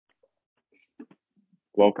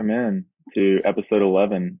Welcome in to episode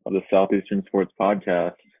 11 of the Southeastern Sports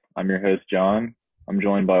Podcast. I'm your host, John. I'm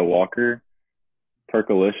joined by Walker,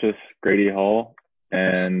 Perkalicious, Grady Hall,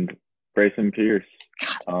 and Grayson Pierce.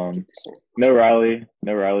 No Riley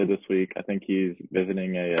this week. I think he's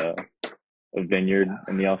visiting a vineyard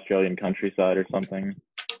in the Australian countryside or something.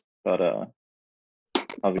 But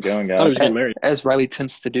how's it going, I thought guys? he was getting married. As Riley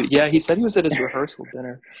tends to do. Yeah, he said he was at his rehearsal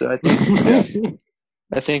dinner. So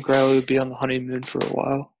I think Riley would be on the honeymoon for a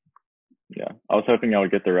while. Yeah, I was hoping I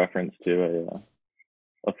would get the reference to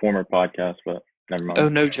a former podcast, but never mind. Oh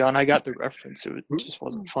no, John, I got the reference. It just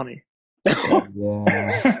wasn't funny. All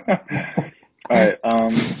right.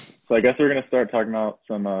 So I guess we're gonna start talking about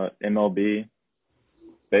some MLB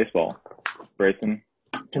baseball. Grayson,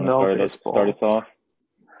 MLB baseball. Start us off.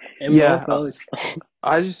 Yeah.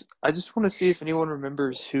 I just want to see if anyone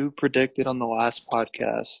remembers who predicted on the last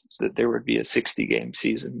podcast that there would be a 60-game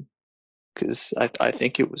season, because I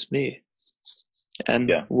think it was me. And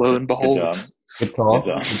Yeah. lo and behold, Good call.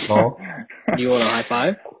 Do you want a high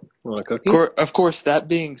five? You want a cookie? Of course, that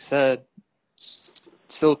being said,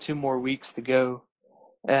 still 2 more weeks to go.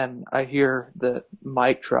 And I hear that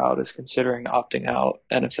Mike Trout is considering opting out.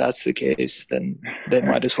 And if that's the case, then they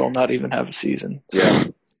might as well not even have a season. So, Yeah.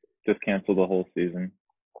 Just cancel the whole season.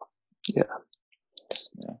 Yeah.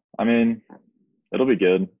 I mean, it'll be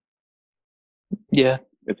good. Yeah.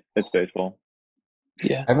 It's baseball.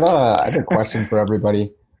 Yeah. I have a question for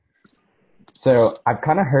everybody. So I've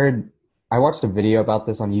kind of heard, I watched a video about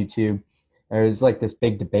this on YouTube. There's like this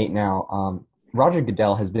big debate now. Roger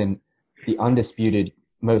Goodell has been the undisputed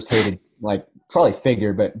most hated, like probably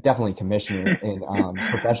figure, but definitely commissioner in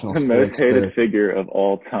professional The sports. most hated figure of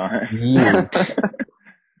all time. Years.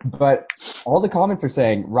 But all the comments are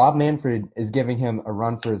saying Rob Manfred is giving him a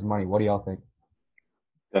run for his money. What do y'all think?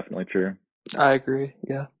 Definitely true. I agree.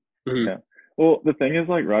 Yeah. Mm-hmm. Yeah. Well, the thing is,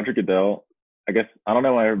 like, Roger Goodell, I guess, I don't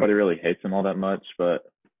know why everybody really hates him all that much, but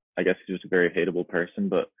I guess he's just a very hateable person.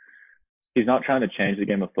 But he's not trying to change the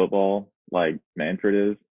game of football like Manfred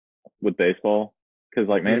is with baseball. Because,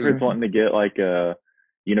 like, Manfred's wanting to get, like, a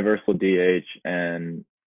universal DH, and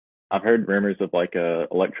I've heard rumors of, like, a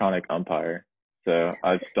electronic umpire. So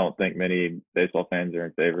I just don't think many baseball fans are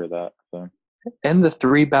in favor of that. So. And the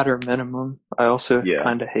 3-batter minimum, I also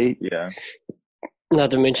kind of hate. Yeah. Not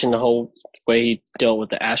to mention the whole way he dealt with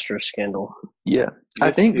the Astros scandal. Yeah. I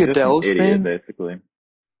think He's Goodell's just an idiot, thing, basically.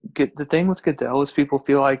 the thing with Goodell is people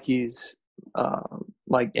feel like he's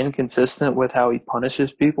like inconsistent with how he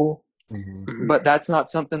punishes people. Mm-hmm. But that's not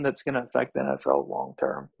something that's going to affect the NFL long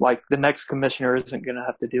term. Like, the next commissioner isn't going to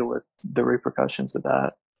have to deal with the repercussions of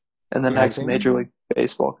that. And the next Major League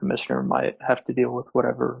Baseball commissioner might have to deal with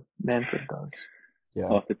whatever Manfred does. Yeah.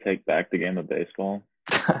 I'll have to take back the game of baseball.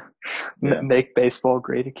 Make baseball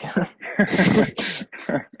great again.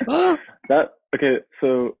 Okay,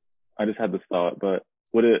 so I just had this thought, but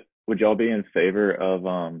would y'all be in favor of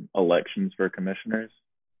elections for commissioners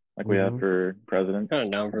like we have for presidents? Kind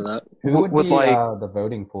of down for that. Who would With be like the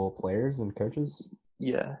voting pool? Players and coaches?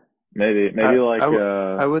 Yeah. Maybe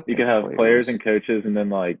I would you could have players and coaches, and then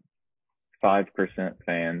like 5%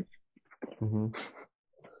 fans. Mm-hmm.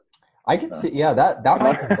 I could see, that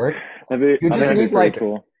might work. You just need like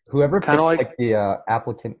cool. Whoever picks like the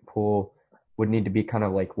applicant pool would need to be kind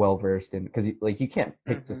of like well versed in, because like you can't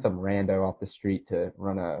pick just some rando off the street to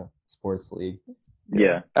run a sports league.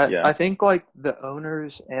 Yeah. I think like the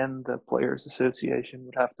owners and the players association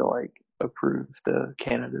would have to like approve the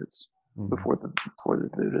candidates before they're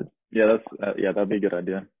voted. Yeah, that'd be a good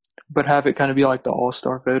idea. But have it kind of be like the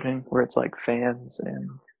all-star voting, where it's like fans and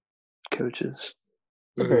coaches.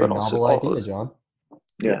 It's a very novel idea, John.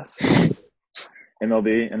 Yes.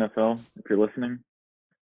 MLB, NFL, if you're listening,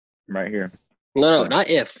 I'm right here. No, not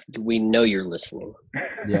if. We know you're listening.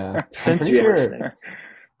 Yeah. Since you're listening.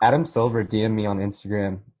 Adam Silver DM'd me on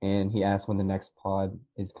Instagram, and he asked when the next pod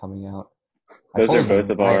is coming out. Those are both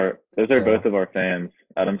of our fans,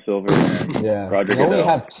 Adam Silver and Roger Goodell. We only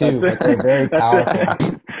have 2, but they're very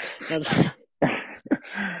powerful.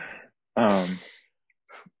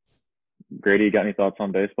 Grady, you got any thoughts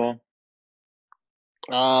on baseball?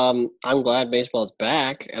 I'm glad baseball's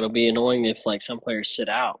back. It'll be annoying if like some players sit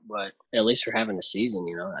out, but at least we're having a season,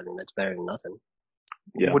 you know? I mean, that's better than nothing.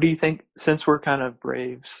 Yeah. What do you think, since we're kind of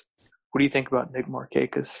Braves, what do you think about Nick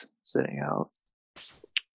Markakis sitting out?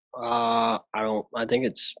 I think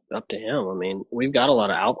it's up to him. I mean, we've got a lot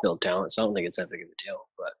of outfield talent, so I don't think it's that big of a deal,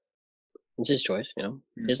 but it's his choice, you know?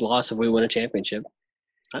 His loss if we win a championship.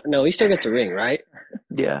 No, he still gets a ring, right?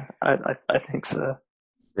 Yeah, I think so.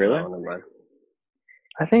 Really? Oh, never mind.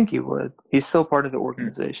 I think he would. He's still part of the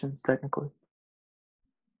organization, technically.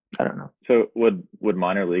 I don't know. So would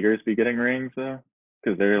minor leaguers be getting rings though?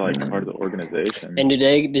 Because they're like part of the organization. And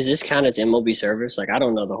does this count as MLB service? Like, I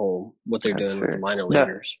don't know what they're That's doing with the fair. minor No.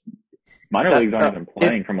 leaguers. Minor leagues aren't even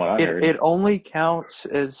playing, from what I heard. It only counts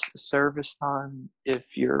as service time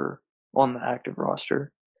if you're on the active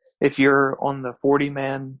roster. If you're on the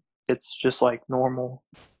 40-man, it's just like normal.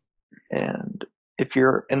 And if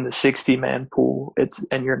you're in the 60-man pool,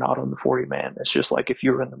 and you're not on the 40-man, it's just like if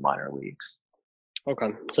you were in the minor leagues.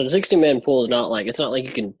 Okay, so the 60-man pool is it's not like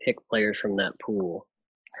you can pick players from that pool,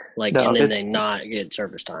 like, No, and then they not get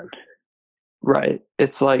service time. Right.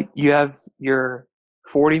 It's like you have your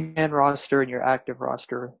 40-man roster and your active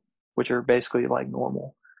roster, which are basically like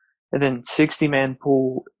normal. And then 60-man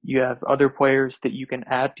pool, you have other players that you can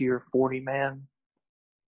add to your 40-man.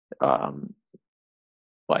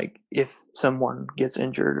 Like if someone gets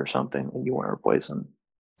injured or something and you want to replace them.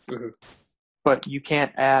 Mm-hmm. But you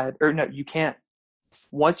can't you can't.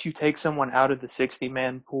 Once you take someone out of the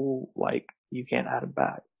 60-man pool, like you can't add them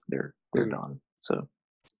back. They're done. So,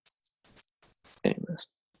 anyways.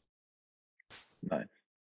 Nice.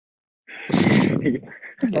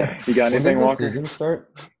 Yeah. You got anything, when does Walker? the season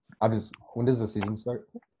start? When does the season start?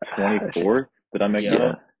 24th? Did I make that Yeah.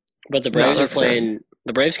 up? But the Braves are that's fair. playing.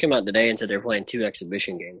 The Braves came out today and said they're playing 2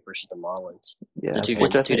 exhibition games versus the Marlins. Yeah. The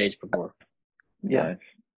Which I 2 think, days before. yeah. Nice.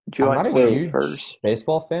 Would you I'm like not to a go huge first?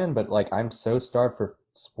 baseball fan, but like I'm so starved for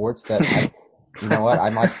sports that you know what? I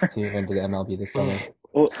might tune into the MLB this summer.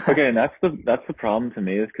 Well, okay, and that's the problem to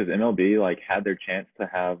me is because MLB like had their chance to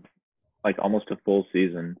have like almost a full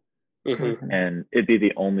season, Mm-hmm. and it'd be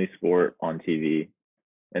the only sport on TV,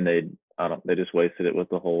 and they just wasted it with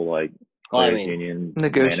the whole like Well, I players mean, union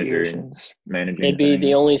Negotiations. managing. it'd be thing,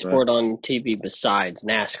 the only but sport on TV besides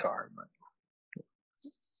NASCAR.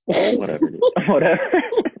 whatever, dude. Whatever.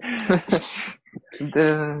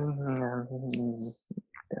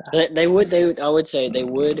 I would say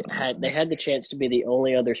they had the chance to be the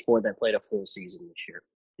only other sport that played a full season this year.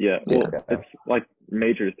 Yeah, well, Yeah. it's like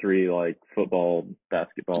major 3 like football,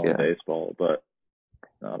 basketball, and baseball, but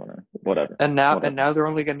I don't know, whatever. And now Whatever. they're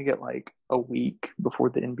only going to get like a week before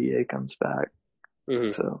the NBA comes back. Mm-hmm.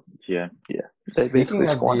 So Yeah. they basically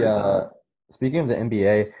squandered that. Speaking of the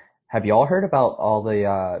NBA, have y'all heard about all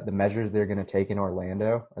the measures they're going to take in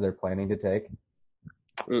Orlando, or they're planning to take?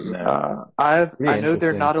 No. I know they're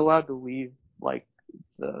interesting. not allowed to leave like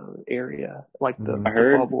the area, like the I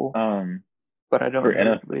heard bubble. But I don't for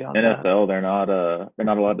know beyond that. NFL they're not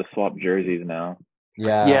allowed to swap jerseys now.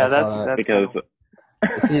 Yeah, I saw that's that. Because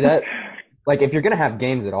See that, like if you're gonna have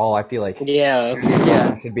games at all, I feel like Yeah.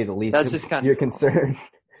 should be the least That's of just kind your of concern.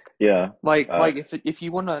 yeah. like if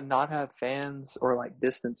you want to not have fans or like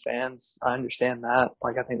distance fans, I understand that.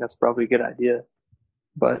 Like I think that's probably a good idea.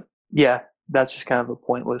 But yeah, that's just kind of a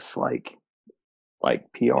pointless like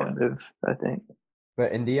PR move, I think.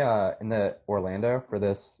 But in the Orlando for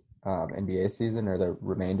this NBA season or the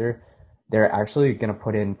remainder, they're actually gonna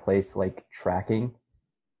put in place like tracking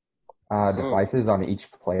devices on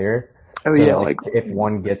each player. Oh so, yeah, like if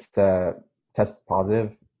one gets test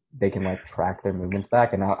positive, they can like track their movements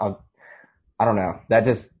back. And I don't know. That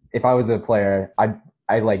just, if I was a player,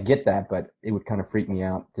 I like get that, but it would kind of freak me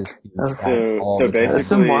out. Just so basically, that's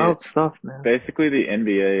some wild stuff, man. Basically, the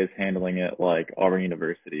NBA is handling it like Auburn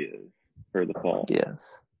University is for the fall.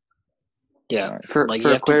 Yes. Yeah. For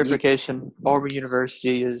clarification, Auburn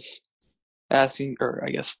University is asking, or I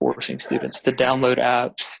guess forcing students to download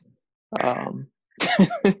apps.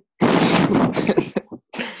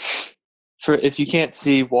 For if you can't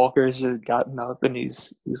see, Walker's just gotten up and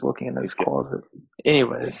he's looking in his closet.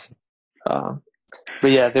 Anyways, but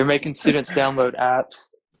yeah, they're making students download apps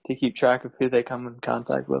to keep track of who they come in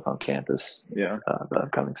contact with on campus. Yeah. The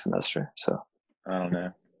upcoming semester. So I don't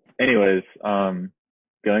know. Anyways,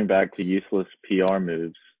 going back to useless PR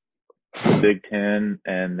moves, the Big Ten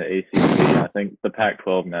and the ACC, I think the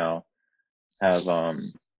Pac-12 now have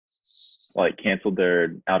like canceled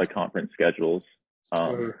their out of conference schedules.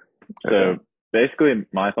 So basically,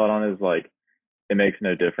 my thought on it is like it makes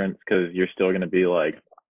no difference because you're still going to be like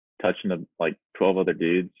touching the like 12 other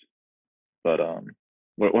dudes. But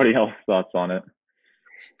what are y'all's thoughts on it?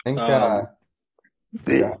 I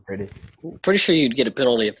think pretty sure you'd get a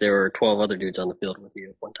penalty if there were 12 other dudes on the field with you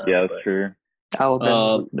at one time. Yeah, that's true.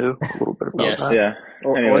 Alabama knew a little bit about that. Yeah.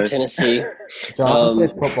 Or Tennessee. Jonathan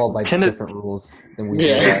plays football by different rules than we do.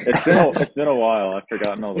 Yeah, it's been a while. I've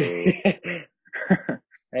forgotten all the rules.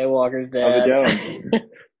 Hey, Walker's dad. How's it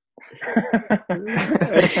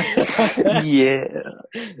going? Yeah.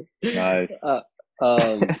 Nice.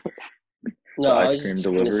 No, I was just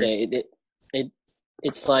going to say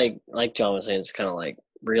it's like John was saying, it's kind of like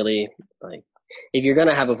really like if you're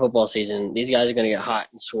gonna have a football season, these guys are gonna get hot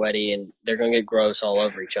and sweaty, and they're gonna get gross all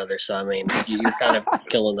over each other. So I mean, you're kind of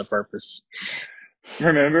killing the purpose.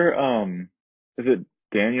 Remember, is it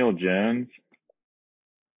Daniel Jones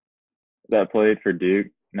that played for Duke?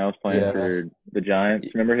 Now is playing Yes. for the Giants.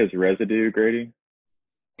 Remember his residue, Grady?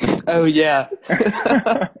 Oh yeah.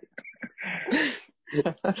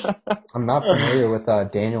 I'm not familiar with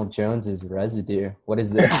Daniel Jones's residue. What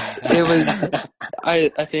is that? It was I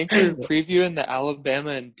think we were previewing the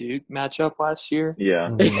Alabama and Duke matchup last year,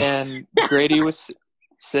 Yeah. and Grady was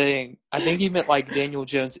saying I think he meant like Daniel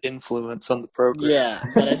Jones' influence on the program. Yeah,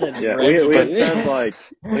 but I said Yeah, we had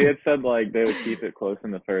residue. said like they would keep it close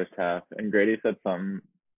in the first half, and Grady said something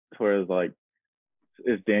where it was like,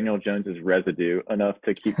 is Daniel Jones's residue enough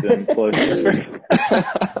to keep them close in the first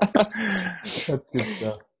half? That's good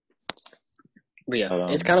stuff. But yeah,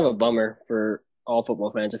 it's kind of a bummer for all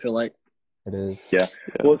football fans. I feel like. It is. Yeah.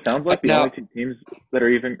 Well, it sounds like the Now- only two teams that are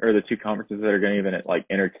even, or the two conferences that are going to even like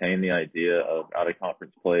entertain the idea of out of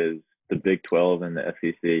conference play is the Big 12 and the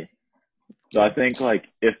SEC. So I think like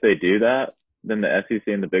if they do that, then the SEC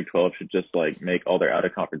and the Big 12 should just like make all their out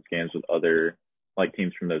of conference games with other like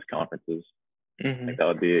teams from those conferences. I Mhm. think that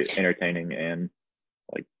would be entertaining and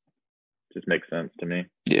like just makes sense to me.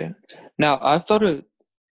 Yeah. Now I've thought of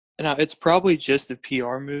now it's probably just a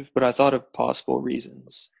PR move, but I thought of possible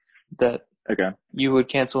reasons that Okay. you would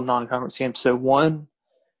cancel non-conference games. So one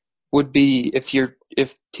would be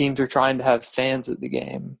if teams are trying to have fans at the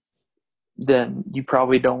game, then you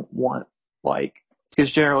probably don't want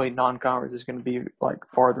because generally non-conference is going to be like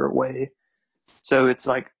farther away. So it's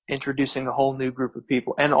like introducing a whole new group of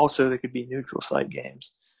people, and also they could be neutral site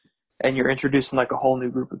games, and you're introducing like a whole new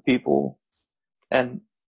group of people, and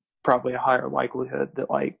probably a higher likelihood that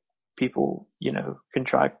like people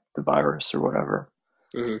contract the virus or whatever.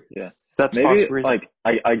 Mm-hmm. Yeah. That's Maybe possible reason. like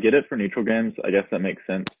I get it for neutral games. I guess that makes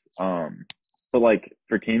sense. But like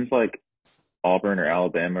for teams like Auburn or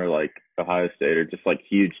Alabama or like Ohio State or just like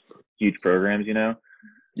huge programs,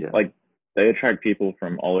 Yeah. like they attract people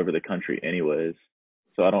from all over the country anyways.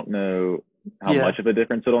 So I don't know how Yeah. much of a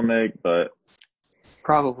difference it'll make, but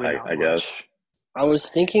Probably not I much. guess. I was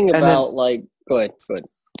thinking And about then- like. Go ahead.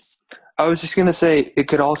 I was just gonna say it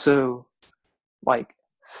could also like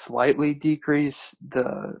slightly decrease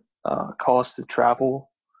the cost of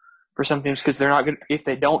travel for some teams because they're not gonna if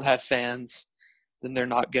they don't have fans, then they're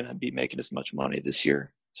not gonna be making as much money this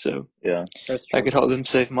year. So Yeah. That's true. that could help them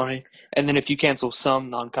save money. And then if you cancel some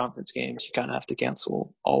non-conference games, you kind of have to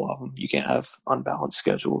cancel all of them. You can't have unbalanced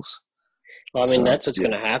schedules. Well, I mean, So, that's what's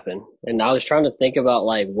going to happen. And I was trying to think about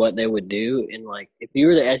like what they would do. And like, if you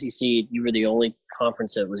were the SEC, you were the only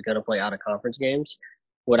conference that was going to play out of conference games.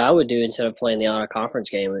 What I would do instead of playing the out of conference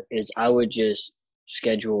game is I would just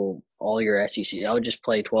schedule all your SEC. I would just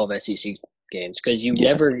play 12 SEC games because you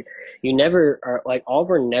never are like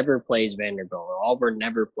Auburn never plays Vanderbilt. Or Auburn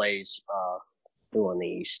never plays who on the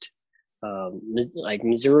East. Like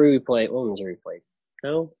Missouri played. Well, Missouri played.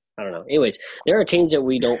 No, I don't know. Anyways, there are teams that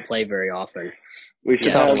we don't play very often. We should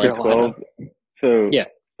South have like Carolina. 12. So Yeah.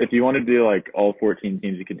 if you want to do like all 14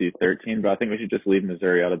 teams, you could do 13, but I think we should just leave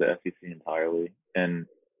Missouri out of the SEC entirely and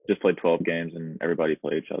just play 12 games and everybody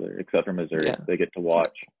play each other except for Missouri. Yeah. They get to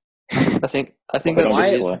watch. I think that's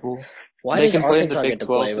Why- reasonable. Why They does can play in the Arkansas Big get to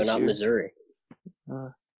 12 play but this not year. Missouri?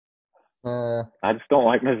 I just don't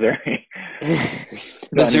like Missouri.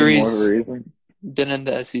 Missouri's More of a reason. been in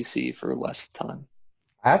the SEC for less time.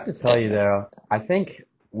 I have to tell you though, I think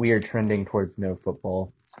we are trending towards no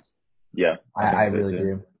football. Yeah. I think so, really too.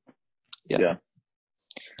 do. Yeah.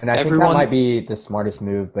 And I think Everyone- that might be the smartest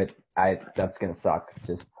move, but that's gonna suck.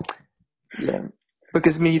 Just Yeah.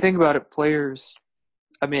 Because you think about it, players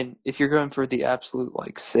if you're going for the absolute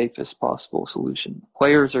like safest possible solution,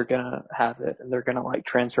 players are gonna have it and they're gonna like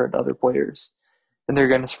transfer it to other players. And they're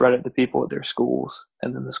gonna spread it to people at their schools.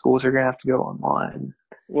 And then the schools are gonna have to go online.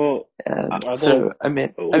 Well, And I so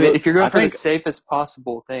think- if you're going I for the think- safest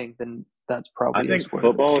possible thing, then that's probably I think is where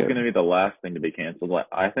football it's is going. going to be the last thing to be canceled. Like,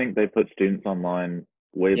 I think they put students online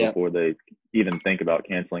way Yeah. before they even think about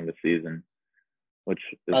canceling the season, which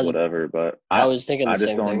is I was- whatever. But I was thinking I the just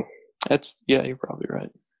same don't- thing. You're probably right.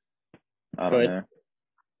 I Go don't ahead. know.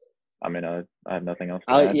 I mean, I have nothing else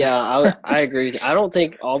to add. I agree with you. I don't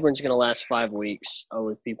think Auburn's going to last 5 weeks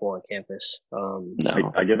with people on campus.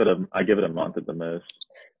 No. I give it a month at the most.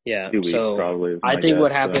 Yeah. 2 weeks So probably. is I my think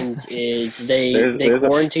what guess, so. happens is they There's a-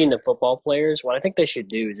 quarantine the football players. What I think they should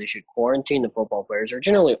do is they should quarantine the football players, or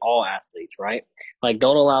generally all athletes, right? Like,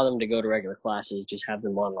 don't allow them to go to regular classes. Just have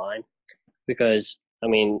them online, because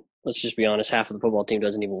let's just be honest, half of the football team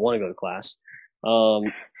doesn't even want to go to class.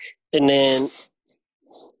 And then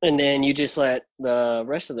And then you just let the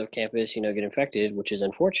rest of the campus, get infected, which is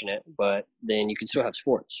unfortunate, but then you can still have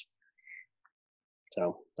sports.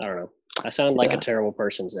 So, I don't know. I sound like a terrible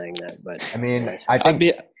person saying that, but I mean, anyways. I think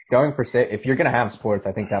going for if you're going to have sports,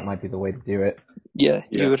 I think that might be the way to do it. Yeah,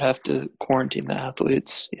 Yeah. you would have to quarantine the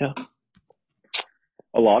athletes. Yeah.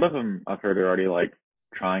 A lot of them I've heard are already like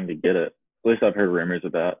trying to get it. At least I've heard rumors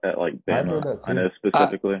of that at like I've heard Bama. that too. I know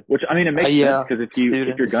specifically, which I mean it makes yeah, sense because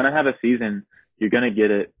if you're gonna have a season, you're gonna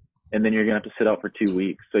get it, and then you're gonna have to sit out for 2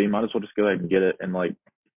 weeks. So you might as well just go ahead and get it. And like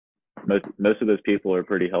most of those people are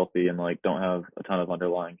pretty healthy and like don't have a ton of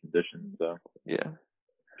underlying conditions. So yeah,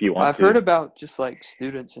 if you want I've to, heard about just like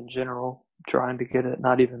students in general trying to get it,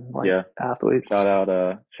 not even like athletes. shout out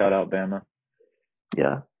Bama.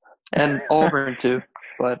 Yeah, and Auburn too.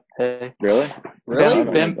 But hey, Really?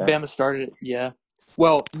 Bama started it. Yeah,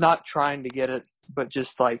 well, not trying to get it, but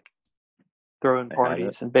just like throwing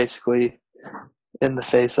parties and basically in the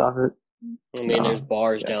face of it. I mean, there's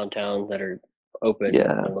bars downtown that are open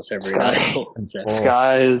almost every Sky. night.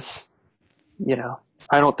 Sky is,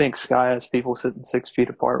 I don't think Sky has people sitting 6 feet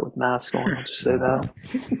apart with masks on. I'll just say that.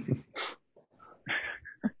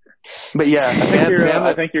 But yeah,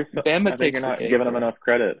 I think you're not giving them enough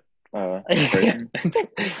credit.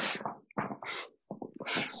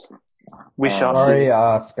 We shall see.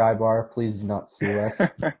 Sorry, Sky Bar, please do not sue us.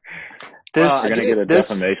 You're gonna get a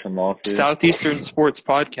defamation lawsuit. Southeastern Sports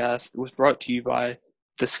Podcast was brought to you by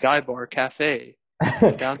the Sky Bar Cafe,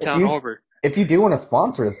 downtown Auburn. If you do want to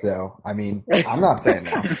sponsor us, though, I mean, I'm not saying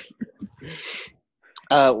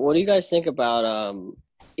no. What do you guys think about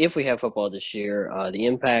if we have football this year, the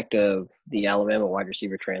impact of the Alabama wide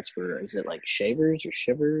receiver transfer? Is it like Shivers,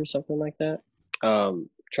 something like that?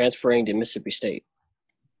 Transferring to Mississippi State.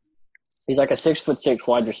 He's like a 6'6"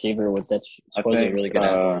 wide receiver that's supposedly really good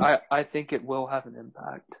at. I think it will have an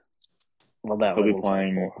impact. Well, that he'll be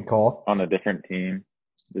playing on a different team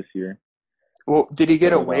this year. Well, did he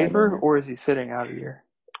get a waiver or is he sitting out a year?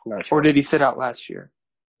 Not sure. Or did he sit out last year?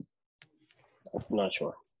 I'm not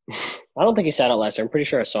sure. I don't think he sat out last year. I'm pretty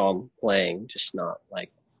sure I saw him playing, just not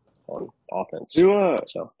like on offense. Who's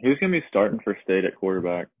gonna be starting for State at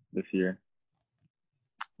quarterback this year?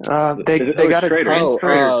 They got a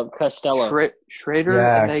transfer. Costello. Schrader,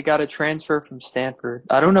 and they got a transfer from Stanford.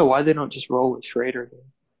 I don't know why they don't just roll with Schrader.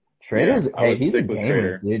 Schrader's he's a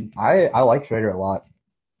gamer, dude. I like Schrader a lot.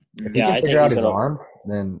 If he can figure out his arm,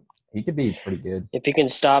 then he could be pretty good. If he can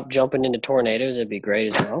stop jumping into tornadoes, it'd be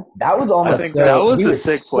great as well. That was almost that was a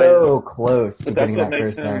sick play. So close to getting that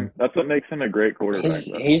first time. That's what makes him a great quarterback.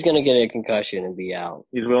 He's going to get a concussion and be out.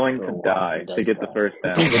 He's willing to die to get the first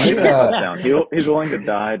down. He's willing to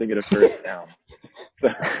die to get a first down. So,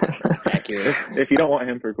 accurate. If you don't want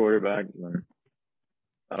him for quarterback, then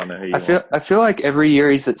I don't know who you want. I feel like every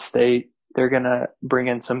year he's at State, they're going to bring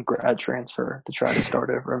in some grad transfer to try to start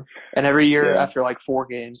over him. And every year after like 4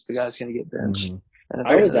 games, the guy's going to get benched. And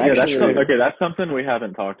that's something we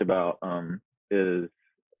haven't talked about is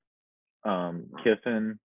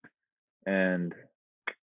Kiffin and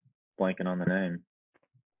blanking on the name.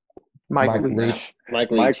 Mike Leach.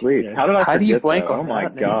 Mike Leach. Yeah. How did I forget do you blank that? on Oh my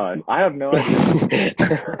that God. Name? I have no idea.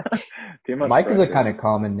 Mike is a kind of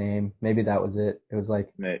common name. Maybe that was it. It was like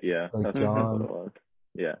that's John. what it was.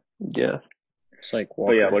 Yeah. It's like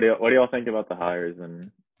Walker. But yeah, what do y'all think about the hires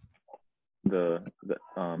and the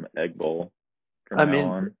Egg Bowl from now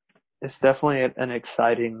on? It's definitely an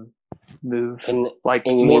exciting move. And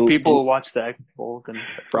more people will watch the Egg Bowl than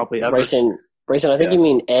probably ever. Bryson, I think you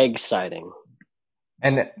mean egg-siding.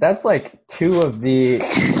 And that's like 2 of the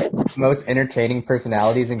most entertaining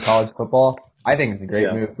personalities in college football. I think it's a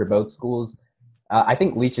great move for both schools. I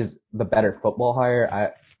think Leach is the better football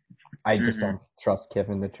hire. I just don't trust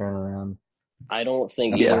Kiffin to turn around. I don't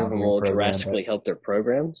think either of them will drastically help their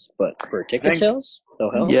programs, but for ticket sales,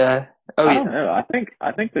 they'll help. Yeah. I don't know.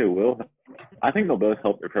 I think they will. I think they'll both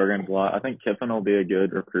help their programs a lot. I think Kiffin will be a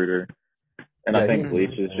good recruiter, and I think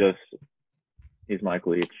Leach is he's Mike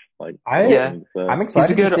Leach. I'm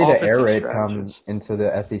excited to see the air raid come into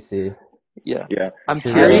the SEC. Yeah. I'm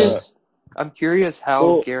curious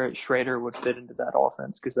how Garrett Schrader would fit into that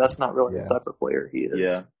offense because that's not really the type of player he is.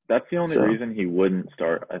 Yeah, that's the only reason he wouldn't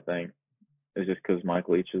start, I think, is just because Mike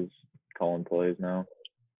Leach is calling plays now.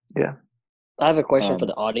 Yeah. I have a question for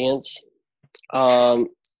the audience. Adam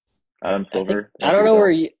Silver. I don't know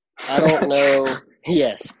where you – I don't know –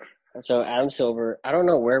 yes. So Adam Silver, I don't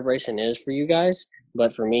know where Bryson is for you guys,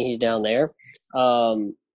 but for me, he's down there.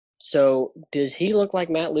 So does he look like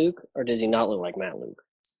Matt Luke or does he not look like Matt Luke?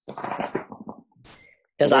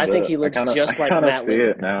 Because I think he looks just like Matt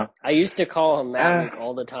Luke. I used to call him Matt Luke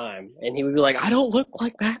all the time, and he would be like, "I don't look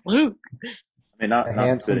like Matt Luke." I mean, A not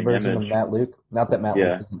handsome spitting version image. of Matt Luke. Not that Matt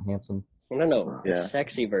Yeah. Luke isn't handsome. No, Yeah. the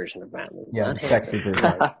sexy version of Matt Luke. Yeah, not the sexy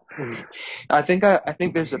handsome. version. I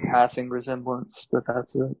think there's a passing resemblance, but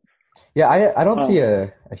that's it. Yeah, I don't Oh. see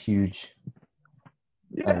a huge.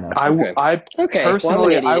 Yeah. I don't know. Okay. Okay, well, I'm an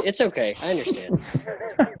personally, idiot. It's okay. I understand.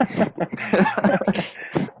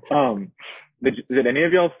 Did any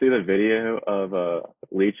of y'all see the video of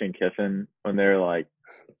Leach and Kiffin when they're like,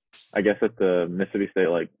 I guess at the Mississippi State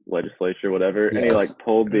like legislature or whatever, and he like Yes.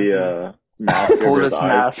 pulled the mask Pulled over his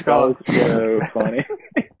eyes? mask That was off. so funny.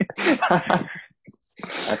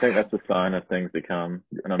 I think that's a sign of things to come,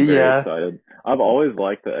 and I'm very Yeah. excited. I've always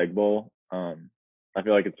liked the Egg Bowl. I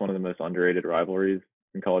feel like it's one of the most underrated rivalries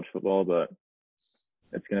in college football, but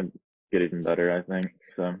it's gonna get even better, I think.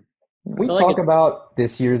 So We I like talk it's- about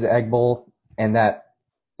this year's Egg Bowl and that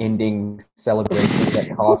ending celebration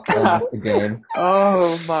that cost Ole Miss the game.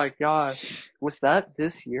 Oh my gosh, was that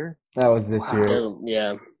this year? That was this Wow. year.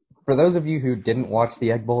 Yeah. For those of you who didn't watch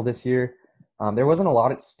the Egg Bowl this year, there wasn't a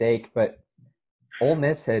lot at stake, but Ole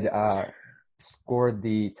Miss had scored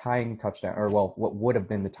the tying touchdown, or well, what would have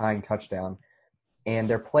been the tying touchdown, and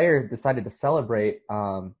their player decided to celebrate.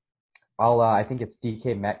 I think it's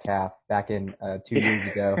DK Metcalf back in 2 years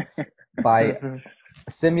ago by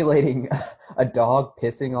simulating a dog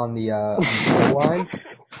pissing on the goal line.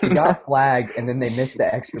 He got flagged, and then they missed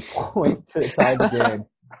the extra point to tie the game.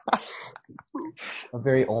 A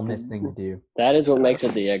very Ole Miss thing to do. That is what makes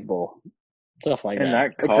it the Egg Bowl. Stuff like and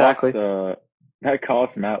that. that cost Exactly. that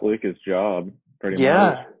cost Matt Luke his job pretty much.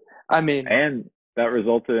 Yeah, I mean, And that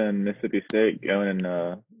resulted in Mississippi State going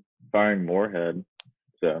and firing Moorhead.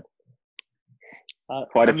 So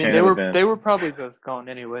quite a I mean chain they of were events. they were probably both gone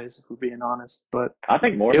anyways, if we're being honest. But I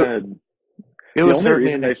think Moorhead. it The was only certainly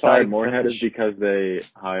reason an they fired exciting Moorhead is finish. because they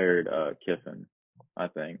hired Kiffin. I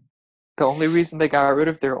think. The only reason they got rid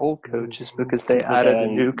of their old coach is because they added a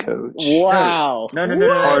new coach. Wow. No.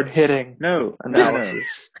 Hard hitting No.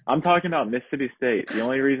 analysis. I'm talking about Mississippi State. The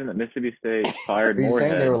only reason that Mississippi State fired Are you saying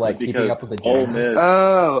Moorhead they were, like, is keeping because up with the Ole Joneses? Miss.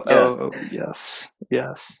 Oh,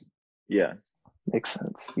 yes. Yeah. Makes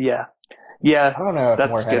sense. Yeah. I don't know if That's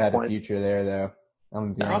a Moorhead good had point. a future there, though. I'm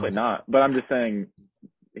gonna be Probably honest. not. But I'm just saying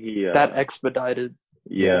he. That expedited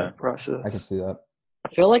Yeah. process. I can see that. I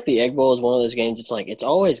feel like the Egg Bowl is one of those games. It's like it's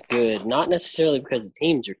always good, not necessarily because the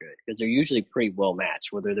teams are good, because they're usually pretty well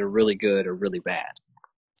matched, whether they're really good or really bad,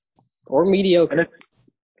 or mediocre. And it's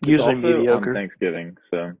Usually also mediocre. on Thanksgiving,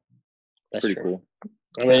 so That's pretty true. cool.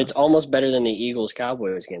 I mean, it's almost better than the Eagles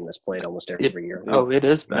Cowboys game that's played almost every year. Oh, it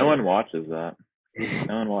is better. No one watches that.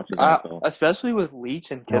 No one watches NFL. Especially with Leach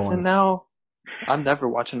and No Kiffin one. now. I'm never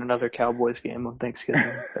watching another Cowboys game on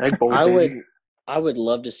Thanksgiving. Egg Bowl, I baby. would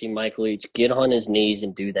love to see Mike Leach get on his knees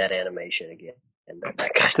and do that animation again. And that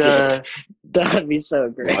guy did. That'd be so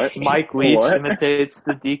great. What? Mike Leach What? imitates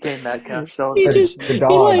the DK Metcalf He celebration. just- The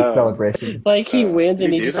dog like- celebration. Like he wins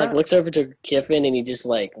and you he do just that? like looks over to Kiffin and he just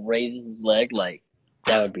like raises his leg. Like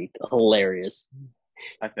that would be hilarious.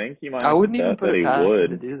 I think he might. I have wouldn't to even bet put that it he past him to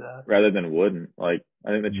would do that. rather than wouldn't. Like I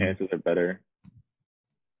think the Mhm. chances are better.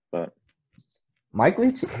 But Mike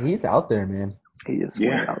Leach, he's out there, man. He is way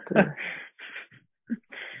out there.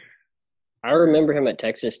 I remember him at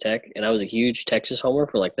Texas Tech, and I was a huge Texas homer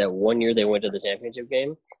for like that 1 year they went to the championship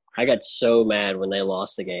game. I got so mad when they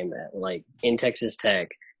lost the game in Texas Tech.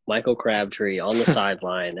 Michael Crabtree on the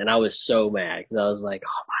sideline, and I was so mad because I was like,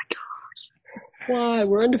 "Oh my gosh, why?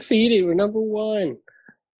 We're undefeated. We're number one."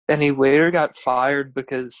 And he later got fired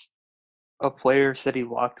because a player said he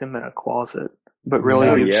locked him in a closet. But really,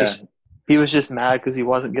 Oh, he was just mad because he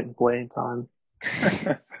wasn't getting playing time.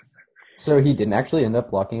 So he didn't actually end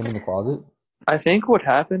up locking him in the closet? I think what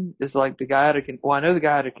happened is like the guy had I know the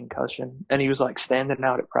guy had a concussion, and he was like standing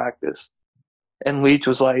out at practice. And Leach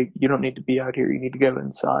was like, "You don't need to be out here. You need to go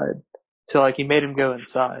inside." So like he made him go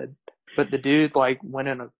inside, but the dude like went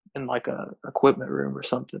in like a equipment room or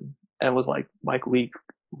something and was like, "Mike Leach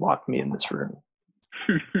locked me in this room."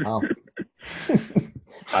 Oh.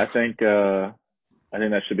 I think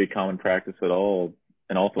that should be common practice in all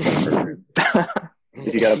football programs.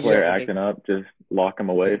 If you got a player Yeah, acting up, just lock him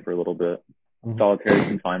away for a little bit. Mhm. Solitary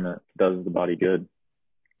confinement does the body good.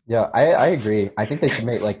 Yeah, I agree. I think they should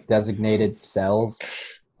make like designated cells,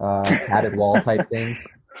 padded wall type things.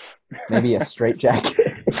 Maybe a straight jacket.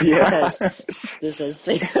 This is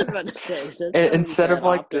I was about to say, is that Instead some of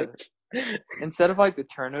like bad the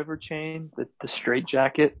turnover chain, the straight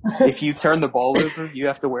jacket, if you turn the ball over, you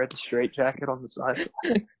have to wear the straight jacket on the side.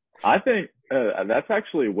 I think that's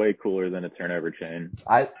actually way cooler than a turnover chain.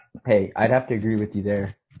 I'd have to agree with you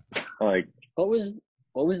there. Like, What was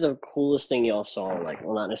what was the coolest thing y'all saw? Like,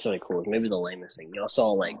 well, not necessarily cool, maybe the lamest thing y'all saw.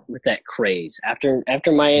 Like with that craze after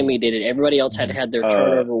Miami did it, everybody else had their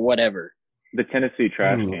turnover, whatever. The Tennessee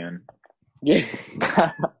trash can. Yeah,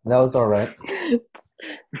 That was all right. I'm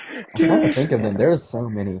trying to think of them. There was so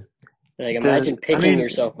many. like imagine picking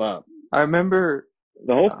yourself up. I remember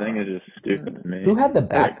The whole thing is just stupid to me. Who had the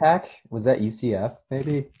backpack? Was that UCF,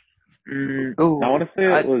 maybe? I want to say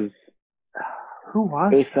it was. Who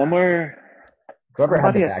was? It was somewhere. Whoever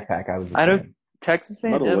had the Somebody- backpack, I was. I know Texas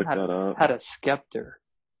Might have A&M looked that up. had a Scepter,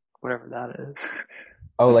 whatever that is.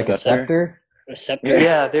 Oh, like a Scepter? scepter? A scepter.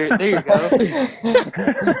 Yeah, there you go.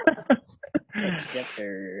 A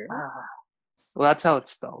scepter. Well, that's how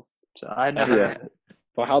it's spelled. So I never Yeah. had it.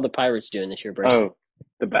 Well, how the Pirates doing this year, Bryson? Oh,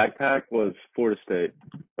 the backpack was Florida State,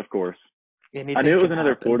 of course. Anything I knew it was can another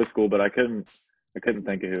happen. Florida school, but I couldn't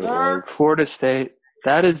think of who it was. Florida State.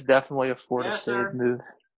 That is definitely a Florida State move.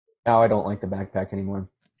 Now I don't like the backpack anymore.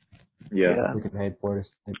 Yeah. We can hate Florida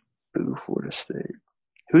State. Boo, Florida State.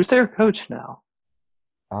 Who's their coach now?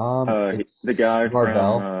 It's The guy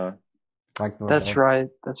Norvell. from. Mike Norvell. That's right.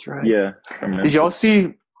 That's right. Yeah. Did y'all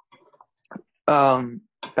see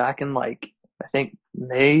back in I think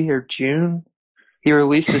May or June, he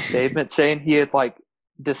released a statement saying he had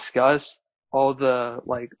discussed all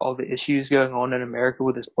the issues going on in America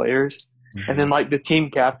with his players. And then the team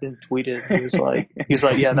captain tweeted, he was like,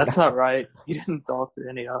 yeah, that's not right. You didn't talk to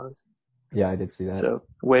any of us. Yeah, I did see that. So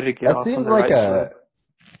way to get That off seems on the like right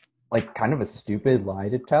foot. kind of a stupid lie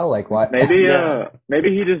to tell. Like what? Maybe Yeah.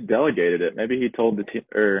 maybe he just delegated it. Maybe he told the team,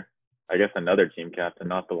 or I guess another team captain,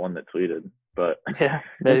 not the one that tweeted, but Yeah,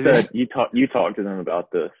 he maybe. said you talk to them about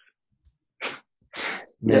this.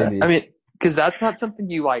 Yeah, Maybe. I mean, because that's not something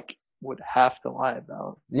you would have to lie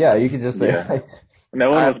about. Yeah, you could just say. Yeah.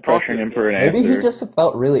 No one was I've talked pressuring to him for an Maybe answer. he just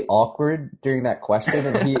felt really awkward during that question,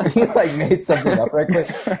 and he made something up right quick.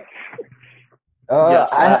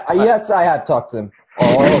 Yes, Yes, I have talked to him.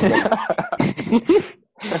 All of them.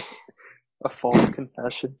 A false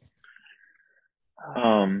confession.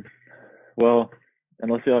 Well,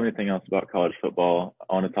 unless you have anything else about college football,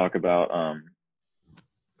 I want to talk about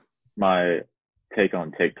my take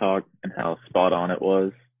on TikTok and how spot on it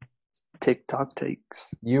was. TikTok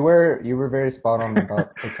takes. You were very spot on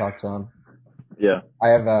about TikTok, John. Yeah. I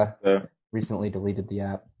have So, recently deleted the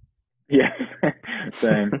app. yeah.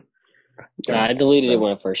 Same. Yeah, I deleted it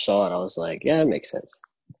when I first saw it. I was like, yeah, it makes sense.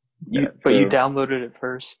 You so- downloaded it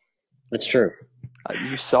first. That's true.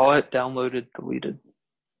 You saw it, downloaded, deleted.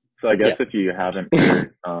 So I guess if you haven't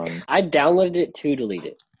heard, I downloaded it to delete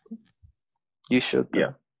it. You should. Though. Yeah.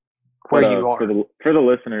 Where but, you are. for the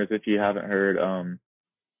listeners, if you haven't heard,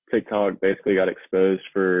 TikTok basically got exposed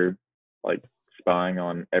for spying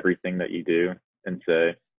on everything that you do and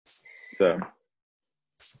say. So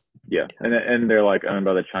yeah, and they're owned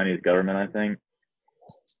by the Chinese government, I think.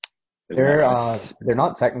 Isn't that right? They're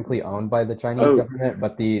not technically owned by the Chinese government,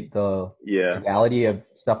 but the Yeah. legality of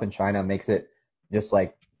stuff in China makes it just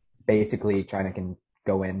basically China can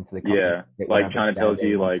go into the company. Yeah, get whatever China data tells they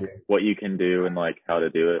you want to. what you can do and how to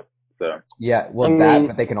do it. So Yeah, well, I that, mean-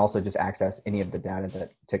 but they can also just access any of the data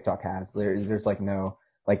that TikTok has. There's no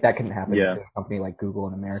that couldn't happen Yeah. to a company like Google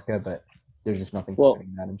in America, but there's just nothing Well,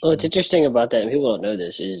 preventing that in China. What's interesting about that, and people don't know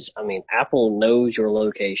this, is Apple knows your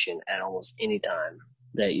location at almost any time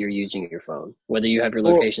that you're using your phone, whether you have your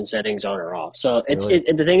location settings on or off. So Really?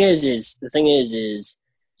 the thing is,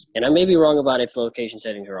 and I may be wrong about if the location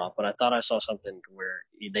settings are off, but I thought I saw something where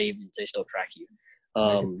they still track you,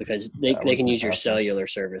 because they can use your cellular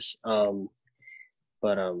service.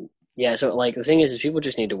 Yeah. So the thing is people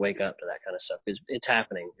just need to wake up to that kind of stuff because it's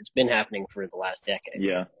happening. It's been happening for the last decade.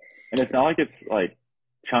 yeah, and it's not like it's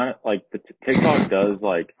China, the TikTok does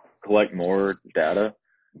collect more data,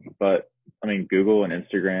 but I mean Google and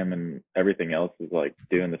Instagram and everything else is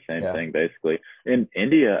doing the same thing basically. In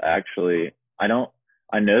India, actually, I know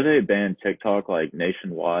they banned TikTok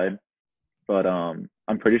nationwide, but I'm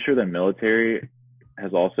pretty sure the military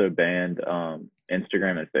has also banned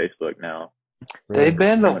Instagram and Facebook now. They Really?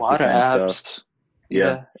 banned a Pretty much lot the of same apps. stuff.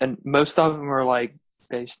 Yeah, and most of them are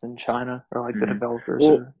based in China, or the Mhm. developers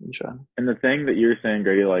Well, are in China. And the thing that you're saying,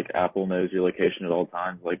 Grady, Apple knows your location at all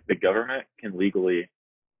times. The government can legally,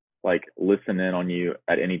 listen in on you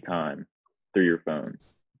at any time through your phone,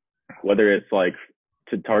 whether it's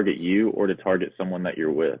to target you or to target someone that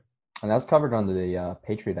you're with. And that's covered under the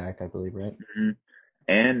Patriot Act, I believe, right? Mm-hmm.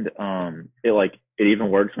 And it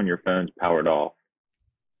even works when your phone's powered off.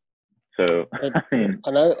 So I mean,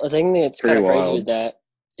 Another thing that's kind of Pretty crazy wild. with that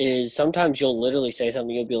is sometimes you'll literally say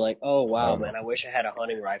something. You'll be like, "Oh wow, man, I wish I had a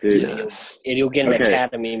hunting rifle." Dude. And Yes. you'll get an Okay.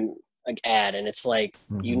 academy ad, and it's like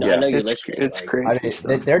I Yeah. know you're It's listening. it's like, crazy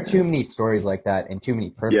stuff. there are too many stories like that and too many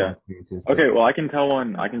personal Yeah. experiences. to- Okay, well I can tell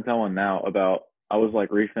one now about I was like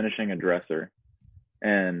refinishing a dresser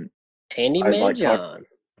and Handyman like John.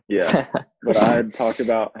 yeah. But I had talked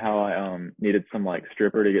about how I needed some like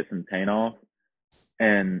stripper to get some paint off.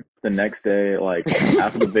 And the next day, like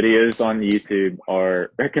half of the videos on YouTube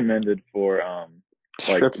are recommended for like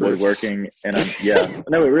Strippers. woodworking and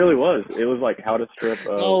no, it really was. It was like how to strip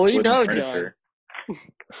Oh, we wooden know, furniture.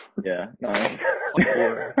 Yeah, nice.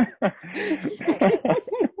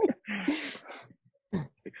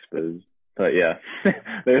 Exposed. But yeah,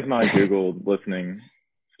 there's my Google listening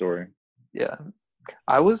story. Yeah.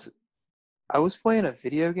 I was playing a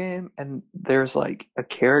video game and there's like a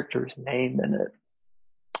character's name in it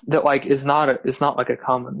that like is not like a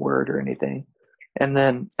common word or anything. And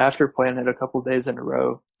then after playing it a couple days in a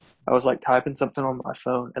row, I was like typing something on my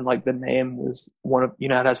phone and like the name was one of,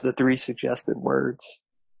 it has the 3 suggested words.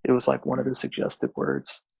 It was like one of the suggested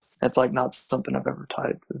words. It's like not something I've ever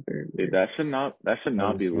typed. It's very Dude, weird. that should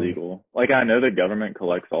not be strange. legal. Like I know the government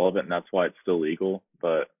collects all of it and that's why it's still legal,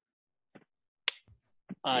 but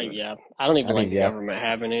Yeah, I don't even I like mean, the yeah. government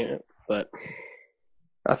having it, but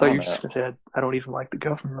I thought I you were don't just going to say I don't even like the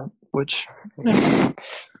government, which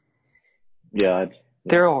yeah,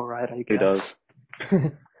 they're all right, I Who guess. does?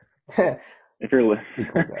 if you're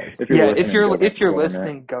People does. if you're Yeah, listening, if you're government,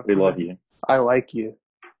 listening, we government, love you. I like you.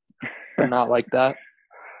 But not like that.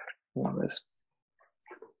 Anyways.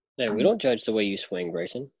 hey, we don't judge the way you swing,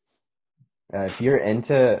 Grayson. If you're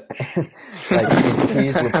into like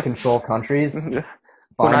entities which control countries,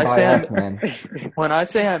 When fine I by say us, man. When I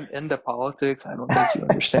say I'm into politics, I don't think you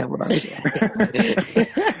understand what I'm saying.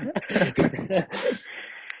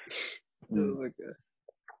 Oh my god!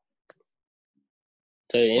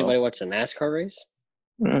 So, did anybody watch the NASCAR race?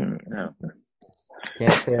 No.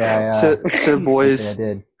 Can't say I. So can't say I boys,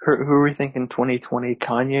 did. who are we thinking 2020,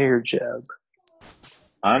 Kanye or Jeb?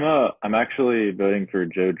 I'm actually voting for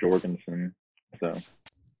Joe Jorgensen. So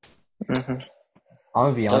Mm-hmm. I'm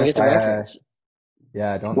gonna be Don't get honest. the reference.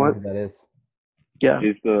 Yeah, I don't know What? who that is. Yeah.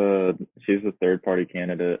 she's the third party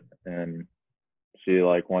candidate, and she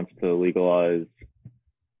like wants to legalize,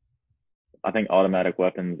 I think, automatic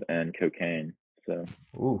weapons and cocaine. So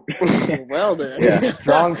Ooh, Well then, Yeah.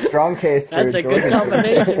 strong case for that's a good Jorgensen.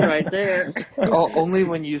 combination right there. Only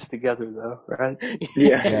when used together, though, right?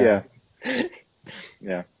 yeah.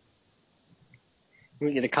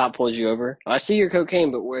 We get a cop pulls you over. I see your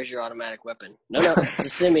cocaine, but where's your automatic weapon? No, it's a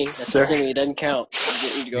semi. That's Sir. a semi. It doesn't count.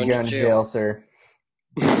 You're You're going to jail. sir.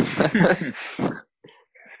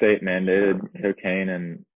 State mandated cocaine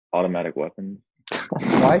and automatic weapons.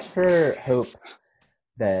 Well, I sure hope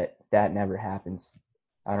that never happens.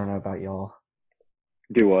 I don't know about y'all.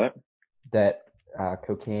 Do what? That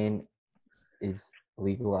cocaine is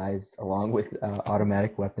legalized along with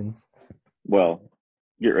automatic weapons. Well,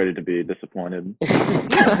 get ready to be disappointed.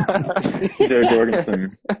 Joe Jorgensen.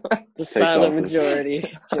 The silent office. majority.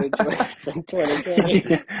 Joe Jorgensen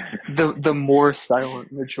 2020. the more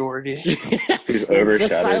silent majority. She's The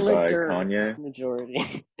overshadowed by silenter Kanye.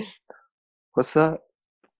 majority. What's that?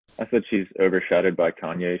 I said she's overshadowed by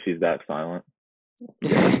Kanye. She's that silent.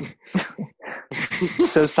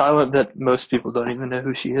 So silent that most people don't even know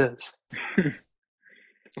who she is.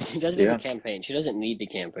 She doesn't even campaign. She doesn't need to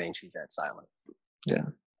campaign. She's that silent. Yeah.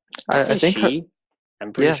 I think her- she.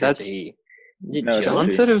 I'm pretty Yeah, sure it's a that's- he. Is it No, it's Joe? John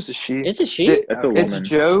she. said it was a she. It's a she. That's a It's woman.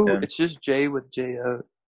 Joe. Yeah. It's just J with J-O.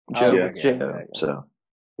 Oh, Joe yeah. with J-O. okay. So,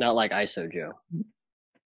 Not like ISO Joe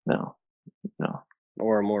no.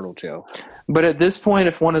 or Immortal Joe. But at this point,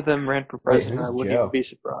 if one of them ran for president, who's I wouldn't Joe? even be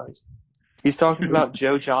surprised. He's talking about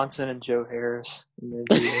Joe Johnson and Joe Harris.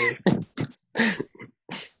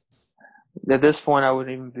 At this point, I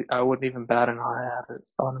wouldn't even bat an eye at it,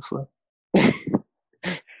 honestly.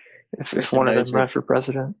 if one of them ran for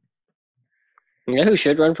president. You know who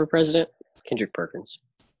should run for president? Kendrick Perkins.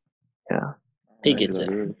 Yeah, He gets it.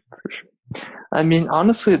 for sure. I mean,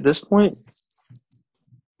 honestly, at this point,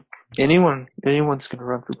 anyone's gonna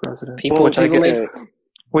run for president. People which I make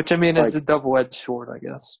mean is like- a double-edged sword, I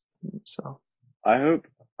guess. So I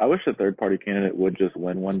wish the third party candidate would just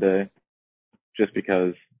win one day, just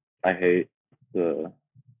because I hate the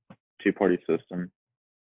 2-party system.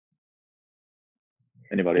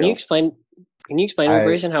 Anybody Can you else? explain to I-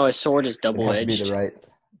 Grayson how a sword is It has to be double-edged? the right.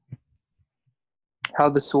 how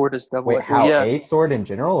the sword is double. Wait, how yeah. a sword in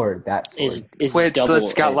general or that sword? Is Wait, so double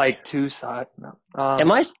it's got edged. like 2 sides. No.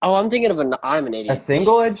 Am I? Oh, I'm thinking of I'm an A idiot.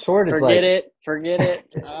 single-edged sword is Forget like it. Forget it.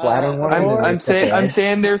 it's flat on one. I'm, and then I'm it's at the saying I'm edge.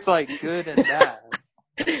 saying there's like good and bad,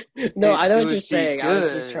 No, I know It what would you're be saying. I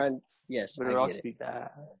was just good, trying. Yes, but I it would also get it. be bad.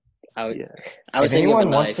 I was, Yeah. I was If thinking of a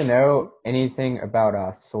anyone wants knife. to know anything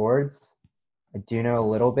about swords, I do know a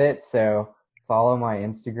little bit. So follow my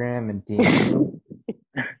Instagram and DM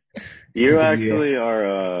me. You I'll give you. actually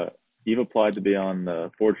are you've applied to be on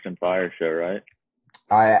the Forged in Fire show, right?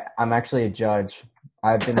 I'm actually a judge.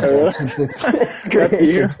 I've been a Oh, judge since its that's you.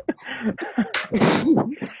 creation.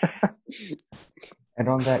 And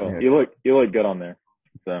on that Well, note, you look good on there.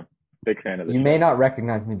 So big fan of the you may show. not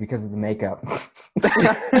recognize me because of the makeup.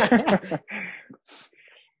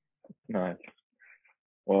 Nice.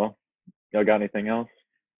 Well, y'all got anything else?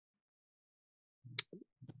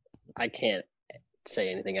 I can't say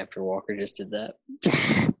anything after Walker just did that.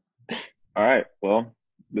 All right. Well,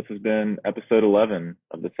 this has been episode 11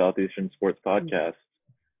 of the Southeastern Sports Podcast.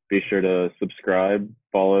 Be sure to subscribe,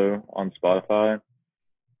 follow on Spotify,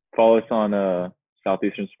 follow us on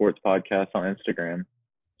Southeastern Sports Podcast on Instagram.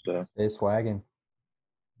 So Stay swagging.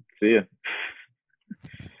 see ya.